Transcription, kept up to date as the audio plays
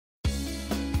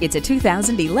It's a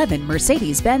 2011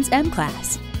 Mercedes-Benz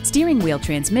M-Class. Steering wheel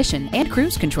transmission and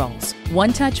cruise controls,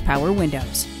 one-touch power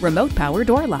windows, remote power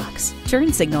door locks,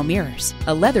 turn signal mirrors,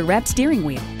 a leather-wrapped steering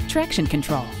wheel, traction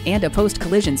control, and a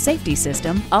post-collision safety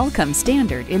system all come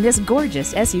standard in this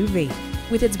gorgeous SUV.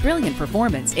 With its brilliant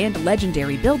performance and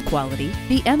legendary build quality,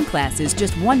 the M-Class is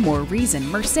just one more reason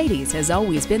Mercedes has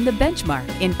always been the benchmark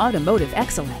in automotive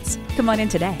excellence. Come on in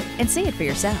today and see it for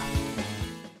yourself.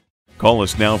 Call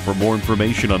us now for more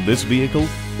information on this vehicle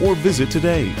or visit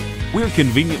today. We're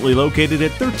conveniently located at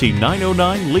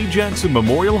 13909 Lee Jackson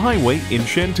Memorial Highway in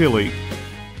Chantilly.